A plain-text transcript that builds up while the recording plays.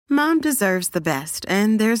Mom deserves the best,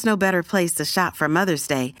 and there's no better place to shop for Mother's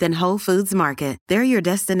Day than Whole Foods Market. They're your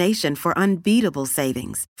destination for unbeatable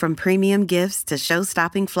savings, from premium gifts to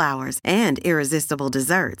show-stopping flowers and irresistible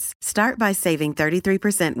desserts. Start by saving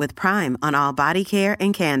 33% with Prime on all body care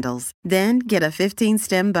and candles. Then get a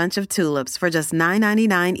 15-stem bunch of tulips for just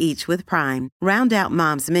 $9.99 each with Prime. Round out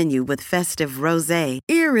Mom's menu with festive rosé,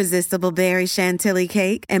 irresistible berry chantilly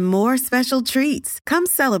cake, and more special treats. Come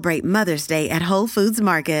celebrate Mother's Day at Whole Foods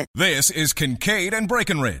Market. This is Kincaid and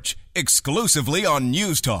Breckenridge, exclusively on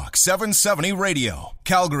News Talk 770 Radio,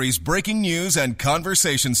 Calgary's breaking news and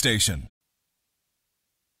conversation station.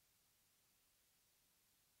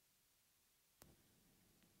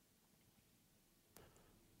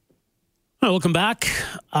 Well, welcome back.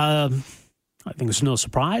 I think it's no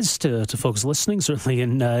surprise to folks listening, certainly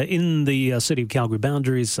in the city of Calgary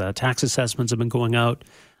boundaries. Tax assessments have been going out.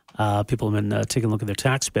 People have been taking a look at their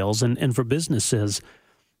tax bills. And for businesses,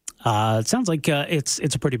 it sounds like it's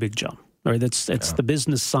a pretty big jump. Right? It's the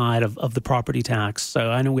business side of the property tax.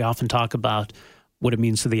 So I know we often talk about what it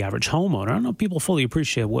means to the average homeowner. I don't know if people fully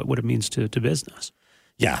appreciate what it means to business.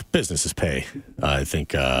 Yeah, businesses pay, I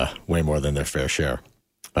think, way more than their fair share.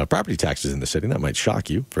 Property taxes in the city, that might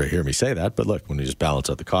shock you for hear me say that, but look, when you just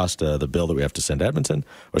balance out the cost, the bill that we have to send Edmonton,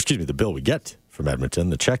 the bill we get from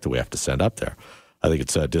Edmonton, the check that we have to send up there, I think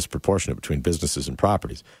it's disproportionate between businesses and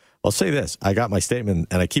properties. I'll say this, I got my statement,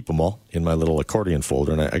 and I keep them all in my little accordion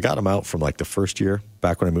folder, and I got them out from like the first year,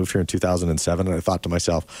 back when I moved here in 2007, and I thought to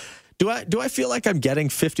myself, do I feel like I'm getting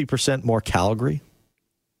 50% more Calgary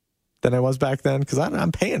than I was back then? Because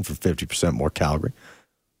I'm paying for 50% more Calgary.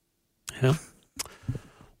 Yeah.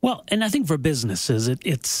 Well, and I think for businesses,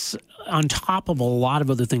 it's on top of a lot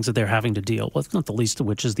of other things that they're having to deal with, not the least of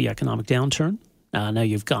which is the economic downturn. Now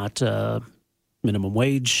you've got minimum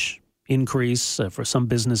wage increase for some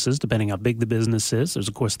businesses, depending how big the business is. There's,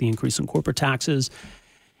 of course, the increase in corporate taxes.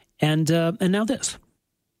 And now this.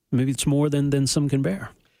 Maybe it's more than some can bear.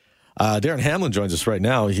 Darren Hamlin joins us right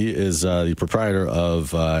now. He is the proprietor of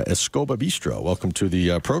Escoba Bistro. Welcome to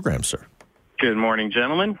the program, sir. Good morning,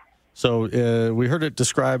 gentlemen. So we heard it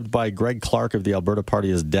described by Greg Clark of the Alberta Party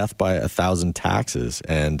as death by 1,000 taxes,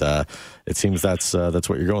 and it seems that's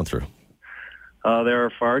what you're going through. There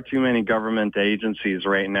are far too many government agencies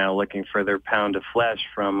right now looking for their pound of flesh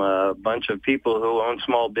from a bunch of people who own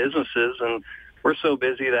small businesses, and we're so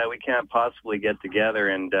busy that we can't possibly get together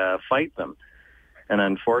and fight them. And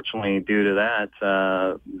unfortunately, due to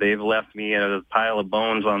that, they've left me a pile of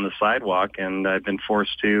bones on the sidewalk, and I've been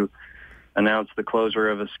forced to announce the closure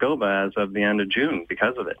of Escoba as of the end of June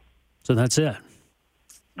because of it. So that's it?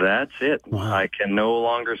 That's it. Wow. I can no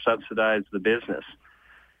longer subsidize the business.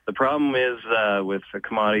 The problem is with a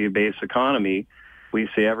commodity-based economy, we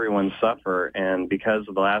see everyone suffer, and because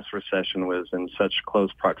the last recession was in such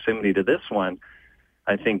close proximity to this one,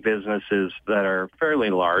 I think businesses that are fairly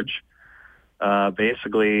large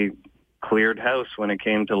basically cleared house when it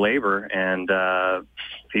came to labor, and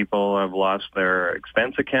people have lost their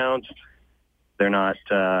expense accounts. They're not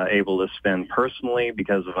able to spend personally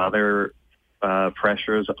because of other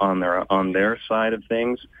pressures on their side of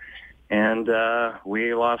things. And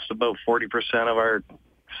we lost about 40% of our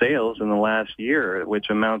sales in the last year, which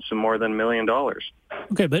amounts to more than $1 million.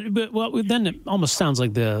 Okay, but well, then it almost sounds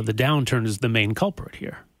like the downturn is the main culprit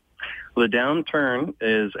here. The downturn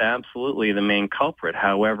is absolutely the main culprit.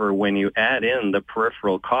 However, when you add in the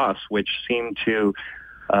peripheral costs, which seem to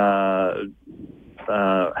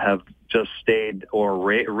have just stayed or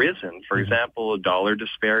risen, for example, a dollar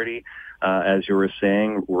disparity, as you were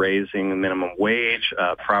saying, raising the minimum wage,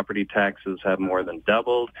 property taxes have more than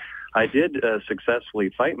doubled. I did successfully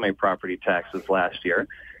fight my property taxes last year.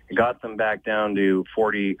 I got them back down to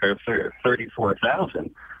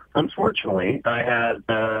 34,000. Unfortunately, I had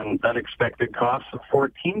unexpected costs of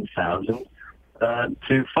 $14,000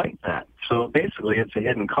 to fight that. So basically, it's a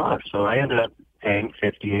hidden cost. So I ended up paying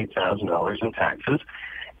 $58,000 in taxes,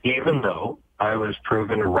 even though I was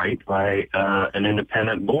proven right by an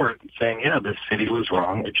independent board saying, yeah, the city was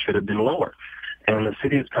wrong. It should have been lower. And the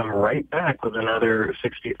city has come right back with another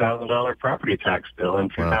 $60,000 property tax bill in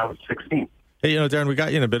 2016. Hey, Darren, we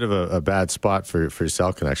got you in a bit of a bad spot for your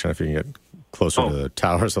cell connection. If you can get closer to the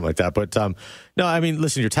tower or something like that. But no, I mean,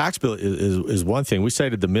 listen, your tax bill is one thing. We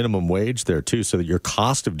cited the minimum wage there too, so that your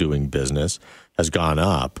cost of doing business has gone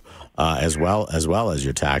up as well as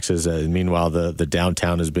your taxes. Meanwhile, the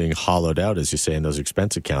downtown is being hollowed out, as you say, and those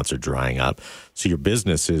expense accounts are drying up. So your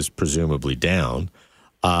business is presumably down.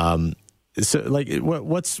 So, like,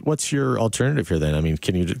 what's your alternative here then? I mean,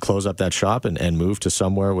 can you close up that shop and move to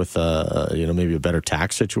somewhere with maybe a better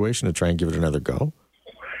tax situation to try and give it another go?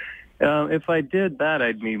 If I did that,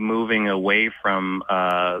 I'd be moving away from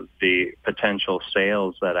the potential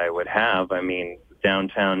sales that I would have. I mean,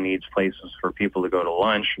 downtown needs places for people to go to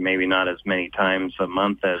lunch, maybe not as many times a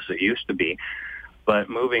month as it used to be, but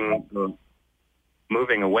moving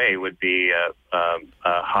away would be a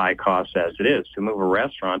high cost as it is. To move a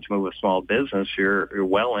restaurant, to move a small business, you're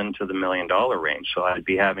well into the $1 million range. So I'd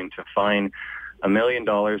be having to find $1 million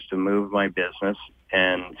to move my business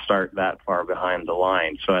and start that far behind the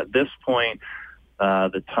line. So at this point,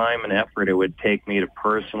 the time and effort it would take me to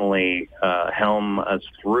personally helm us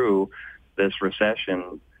through this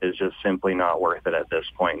recession is just simply not worth it at this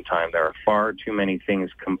point in time. There are far too many things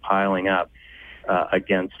compiling up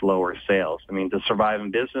against lower sales. I mean, to survive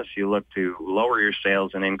in business, you look to lower your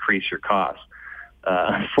sales and increase your costs.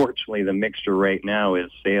 Unfortunately, the mixture right now is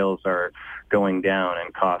sales are going down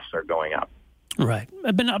and costs are going up. Right.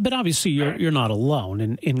 But obviously you're not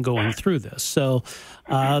alone in going through this. So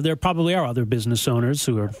there probably are other business owners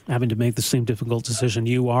who are having to make the same difficult decision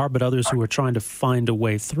you are, but others who are trying to find a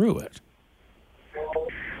way through it.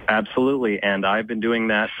 Absolutely. And I've been doing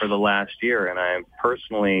that for the last year, and I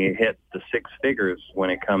personally hit the six figures when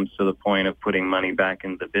it comes to the point of putting money back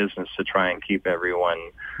into the business to try and keep everyone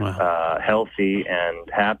healthy and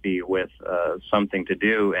happy with something to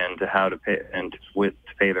do and to how to pay and to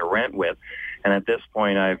pay their rent with. And at this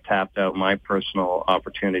point, I've tapped out my personal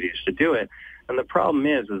opportunities to do it. And the problem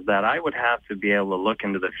is that I would have to be able to look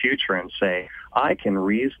into the future and say, I can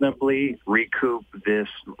reasonably recoup this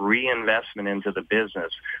reinvestment into the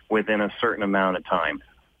business within a certain amount of time.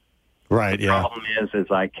 Right. The problem is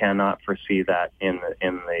I cannot foresee that in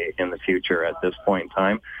the future at this point in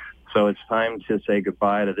time. So it's time to say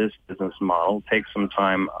goodbye to this business model, take some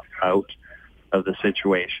time out of the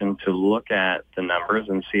situation to look at the numbers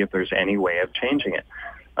and see if there's any way of changing it.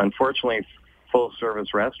 Unfortunately,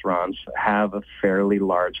 full-service restaurants have a fairly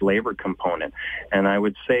large labor component, and I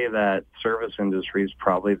would say that service industry is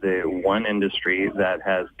probably the one industry that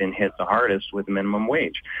has been hit the hardest with minimum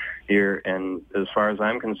wage here. And as far as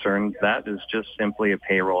I'm concerned, that is just simply a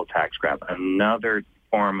payroll tax grab, another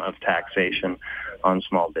form of taxation on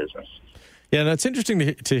small business. Yeah, and it's interesting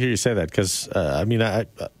to hear you say that because,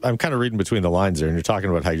 I'm kind of reading between the lines there, and you're talking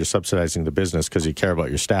about how you're subsidizing the business because you care about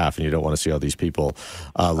your staff and you don't want to see all these people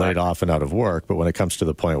laid off and out of work. But when it comes to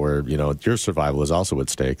the point where, your survival is also at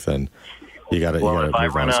stake, then you got to move on to something else. Well,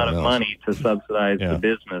 if I run out of money to subsidize the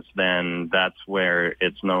business, then that's where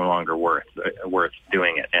it's no longer worth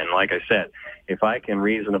doing it. And like I said, if I can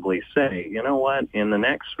reasonably say, you know what, in the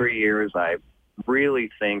next 3 years, I really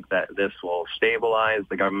think that this will stabilize.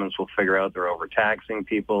 The governments will figure out they're overtaxing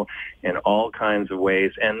people in all kinds of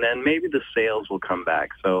ways, and then maybe the sales will come back.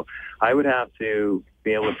 So I would have to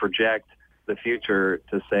be able to project the future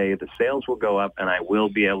to say the sales will go up and I will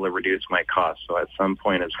be able to reduce my costs. So at some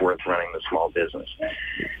point it's worth running the small business.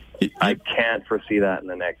 I can't foresee that in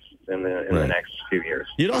the next few years.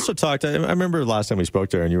 You'd also talked. I remember last time we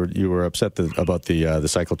spoke there, and you were upset about the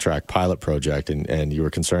cycle track pilot project, and you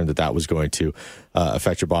were concerned that was going to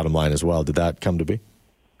affect your bottom line as well. Did that come to be?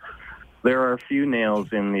 There are a few nails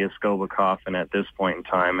in the Escoba coffin at this point in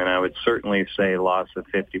time, and I would certainly say loss of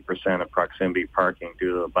 50% of proximity parking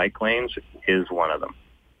due to the bike lanes is one of them.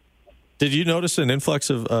 Did you notice an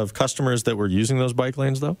influx of customers that were using those bike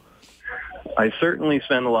lanes, though? I certainly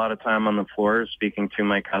spend a lot of time on the floor speaking to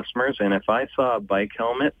my customers, and if I saw a bike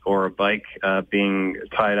helmet or a bike being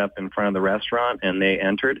tied up in front of the restaurant and they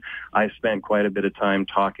entered, I spent quite a bit of time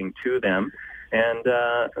talking to them. And,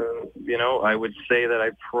 I would say that I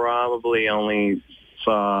probably only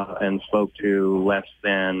saw and spoke to less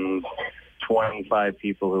than 25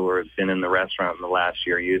 people who have been in the restaurant in the last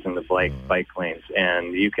year using the bike lanes.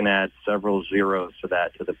 And you can add several zeros to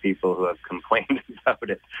that, to the people who have complained about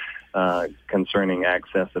it concerning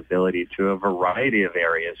accessibility to a variety of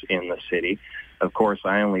areas in the city. Of course,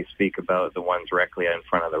 I only speak about the ones directly in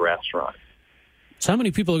front of the restaurant. So how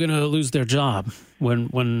many people are going to lose their job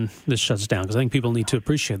when this shuts down? Because I think people need to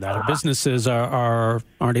appreciate that. If businesses aren't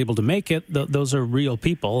able to make it, those are real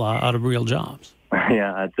people out of real jobs.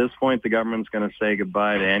 Yeah, at this point, the government's going to say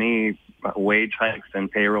goodbye to any wage hikes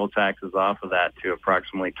and payroll taxes off of that to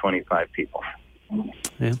approximately 25 people.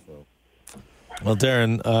 Yeah. Well,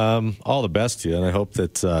 Darren, all the best to you, and I hope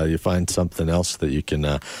that you find something else that you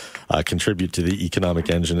can contribute to the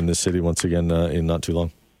economic engine in this city once again in not too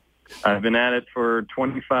long. I've been at it for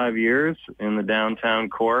 25 years in the downtown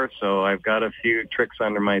core, so I've got a few tricks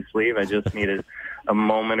under my sleeve. I just needed a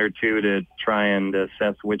moment or two to try and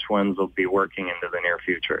assess which ones will be working into the near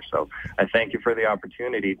future. So I thank you for the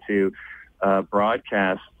opportunity to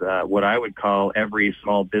broadcast what I would call every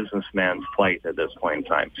small businessman's plight at this point in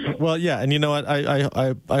time. Well, yeah, and you know what?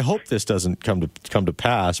 I hope this doesn't come to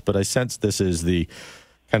pass, but I sense this is the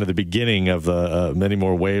kind of the beginning of many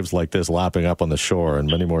more waves like this lapping up on the shore, and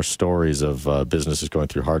many more stories of businesses going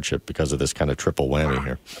through hardship because of this kind of triple whammy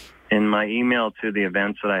here. In my email to the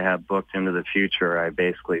events that I have booked into the future, I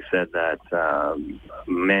basically said that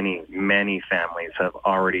many families have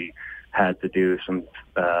already had to do some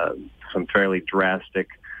fairly drastic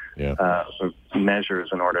measures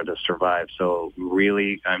in order to survive. So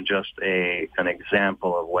really, I'm just an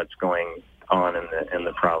example of what's going on in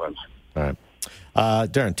the province. All right.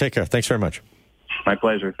 Darren, take care. Thanks very much. My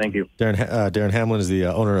pleasure. Thank you. Darren Hamlin is the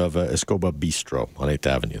owner of Escoba Bistro on 8th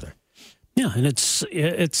Avenue there. Yeah, and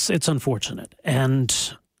it's unfortunate. And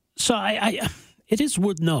so it is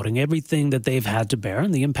worth noting everything that they've had to bear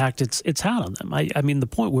and the impact it's had on them. I mean, the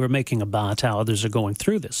point we're making about how others are going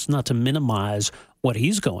through this, not to minimize what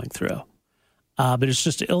he's going through, but it's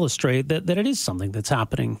just to illustrate that it is something that's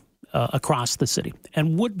happening across the city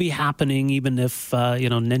and would be happening even if,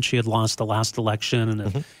 Nenshi had lost the last election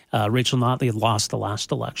and Rachel Notley had lost the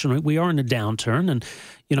last election. Right? We are in a downturn, and,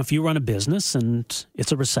 if you run a business and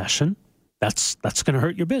it's a recession, that's going to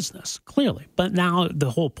hurt your business, clearly. But now the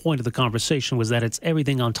whole point of the conversation was that it's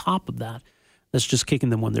everything on top of that that's just kicking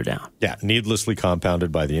them when they're down. Yeah, needlessly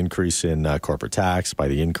compounded by the increase in corporate tax, by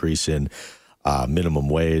the increase in minimum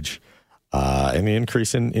wage, and the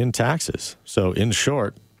increase in taxes. So in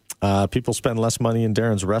short, people spend less money in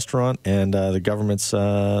Darren's restaurant, and the government's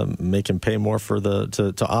make him pay more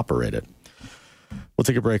to operate it. We'll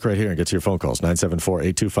take a break right here and get to your phone calls.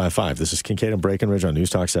 974-8255. This is Kincaid and Breckenridge on News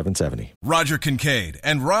Talk 770. Roger Kincaid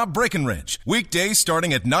and Rob Breckenridge. Weekdays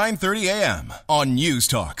starting at 9:30 a.m. on News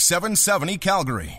Talk 770 Calgary.